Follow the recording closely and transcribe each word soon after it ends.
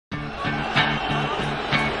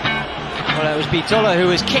Well, it was Bitola who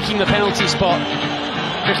was kicking the penalty spot.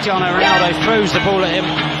 Cristiano Ronaldo throws the ball at him.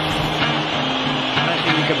 I don't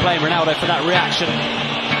think you can blame Ronaldo for that reaction.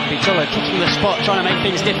 Bitola kicking the spot, trying to make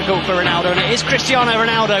things difficult for Ronaldo, and it is Cristiano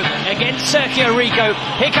Ronaldo against Sergio Rico.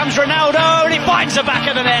 Here comes Ronaldo, and he finds the back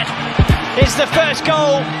of the net. It's the first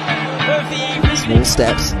goal of the evening. Small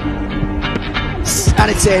steps, and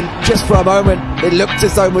it's in just for a moment. It looked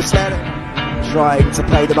as though Muslera trying to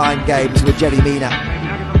play the mind games with Jerry Mina.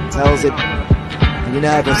 Tells him, are you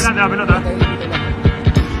nervous? Jerry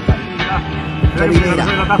Mina.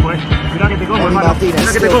 Emi Martinez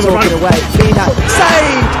still talking away. Mina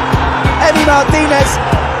saved! Emi Martinez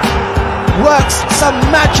works some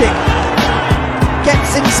magic.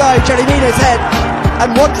 Gets inside Jerry Mina's head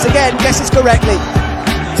and once again guesses correctly.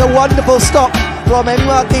 It's a wonderful stop from Emi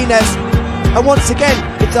Martinez, and once again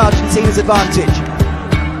it's Argentina's advantage.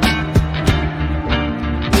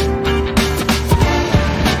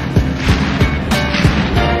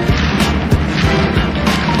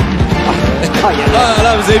 Ah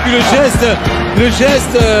là, vous avez vu le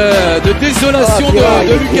geste de désolation de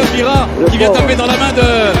Lucas Vira qui vient taper dans la main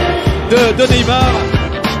de Neymar.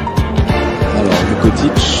 Alors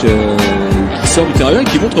Vukotic qui sort du terrain et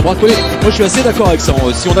qui montre bras collé. Moi je suis assez d'accord avec ça.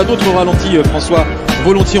 Si on a d'autres ralentis, François,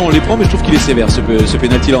 volontiers on les prend, mais je trouve qu'il est sévère ce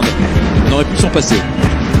pénalty là. On aurait pu s'en passer.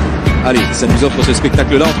 Allez, ça nous offre ce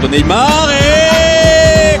spectacle là entre Neymar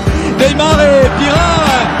et Vira.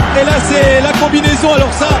 Et là c'est la combinaison.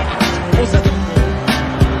 Alors ça.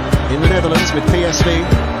 In the Netherlands with PSV,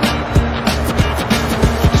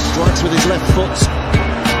 strikes with his left foot.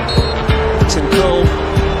 Tim Krul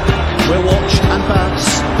will watch and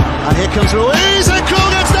bounce, and here comes Ruiz, and Krul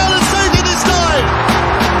gets down and saves it this time.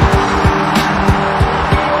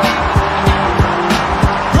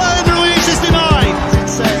 Brian Ruiz is denied.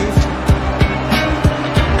 It's saved.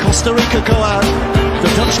 Costa Rica go out, the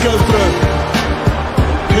Dutch go through.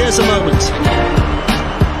 Here's a moment.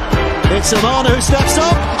 It's Amana who steps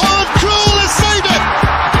up. Oh, Krul has saved it!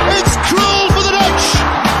 It's Krul for the Dutch!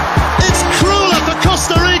 It's Krul for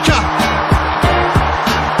Costa Rica!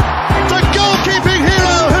 The goalkeeping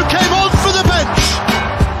hero who came on for the bench!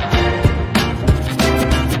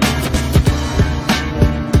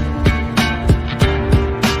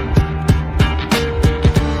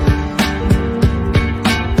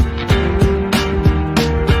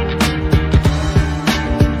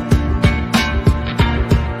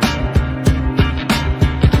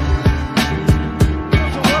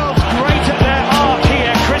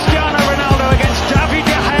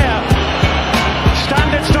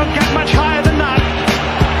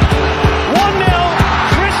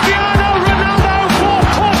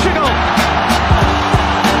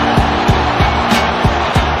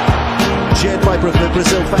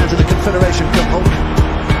 Brazil fans in the Compilation Cup.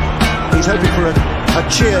 He's hoping for a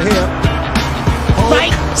cheer here.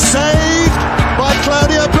 Saved by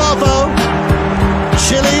Claudio Bravo.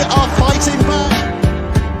 Chile are fighting back.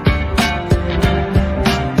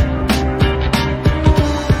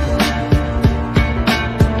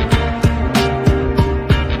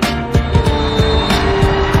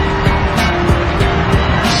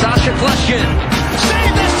 Sasha Flushkin.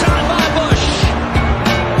 Saved this time by Bush.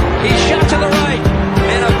 He shot to the right.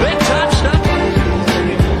 And a big touchdown.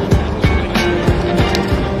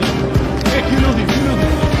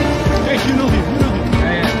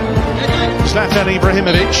 Zlatan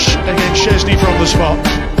Ibrahimovic against Szczesny from the spot.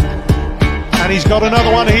 And he's got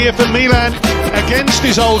another one here for Milan against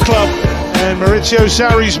his old club. And Maurizio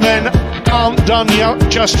Sarri's men aren't done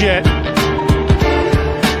just yet.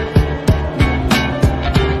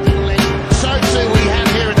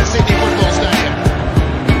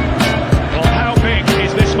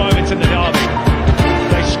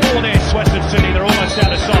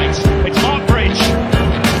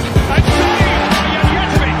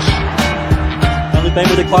 Been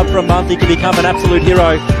with the club for a month, he could become an absolute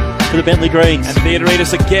hero for the Bentley Greens. And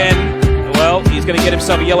Theodoridis again, well, he's going to get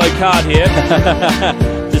himself a yellow card here.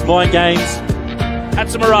 Just mind games.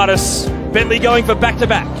 Hatzimiratis, Bentley going for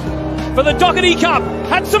back-to-back. For the Doherty Cup,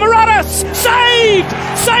 Hatzimiratis, saved!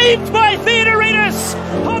 Saved by Theodoridis!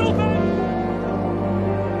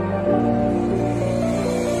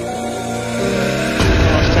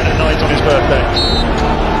 Last 10 at night on his birthday.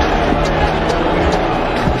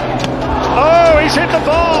 Oh, he's hit the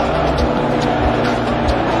ball!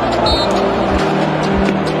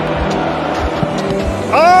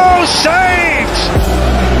 Oh, saved!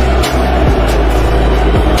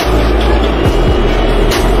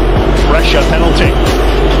 Pressure penalty.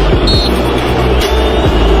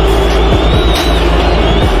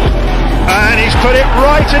 And he's put it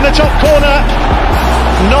right in the top corner.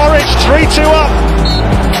 Norwich 3-2 up.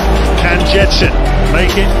 Can Jedson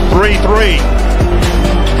make it 3-3.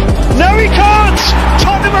 No, he can't!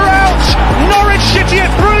 Tottenham are out! Norwich City are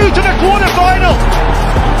through to the quarter-final!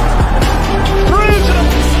 Through to the...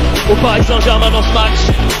 Au Paris Saint-Germain dans ce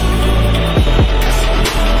match.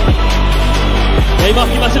 Neymar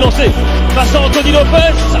qui va s'élancer face à Anthony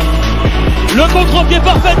Lopez. Le contre-pied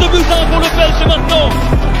parfait de Buzyn pour le Belge maintenant.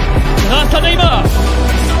 Grâce à Neymar.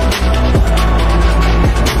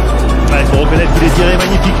 Il faut reconnaître qu'il est tiré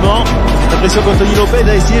magnifiquement. J'ai l'impression qu'Anthony Lopez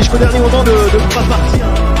a essayé jusqu'au dernier moment de ne pas partir.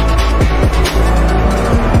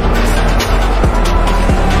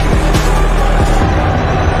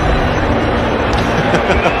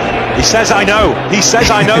 He says I know. He says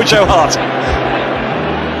I know, Joe Hart.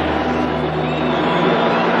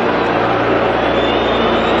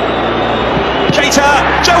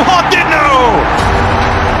 Joe Hart did know.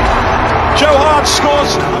 Joe Hart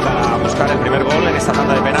scores. A buscar el primer gol en esta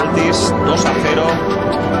tanda de penaltis, 2-0.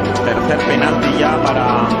 Tercer penalti ya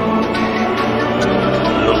para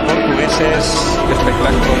los portugueses. Qué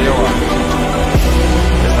espectáculo, Diego.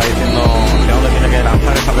 Está diciendo que ahora tiene que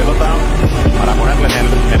lanzar esa pelota para ponerle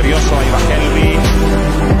nervioso a Ivan Helvi.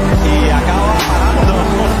 Y acaba parando.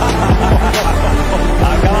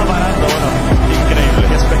 Acaba parando. Bueno, increíble,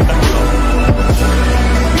 qué espectáculo.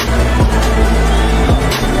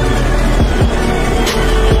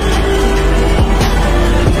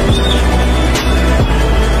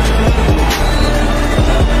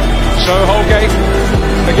 So Holgate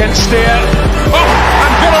against Steer. Oh,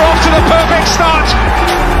 and Villa off to the perfect start.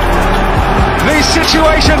 These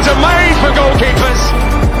situations are made for goalkeepers.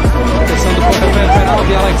 Atenção do pontapé de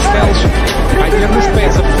penalti, Alex Telles vai ter nos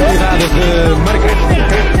pés a possibilidade de marcar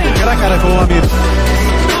cara a cara com o Amir.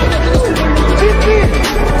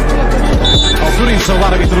 Autoriza o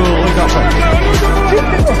árbitro Rui Costa.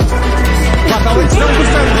 Bate Alex Telles do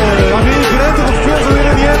centro. Amir, grande defesa do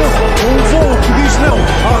iraniano. Voo que diz não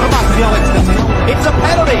ao remate de Alex Telles. It's a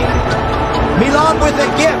penalty. Milan with a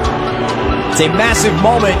gift. It's a massive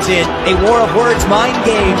moment in a war of words, mind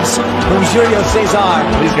games from Julio Cesar.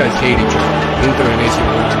 These guys hate each other. Inter and AC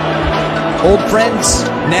Milan. Old friends,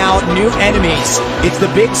 now new enemies. It's the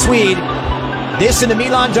big Swede. This in the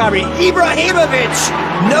Milan derby. Ibrahimovic,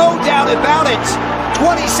 no doubt about it.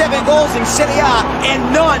 27 goals in Serie A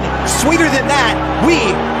and none sweeter than that.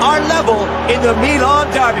 We are level in the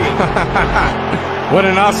Milan derby. What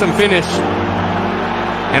an awesome finish.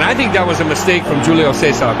 And I think that was a mistake from Julio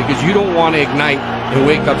Cesar because you don't want to ignite and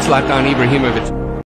wake up Zlatan Ibrahimovic.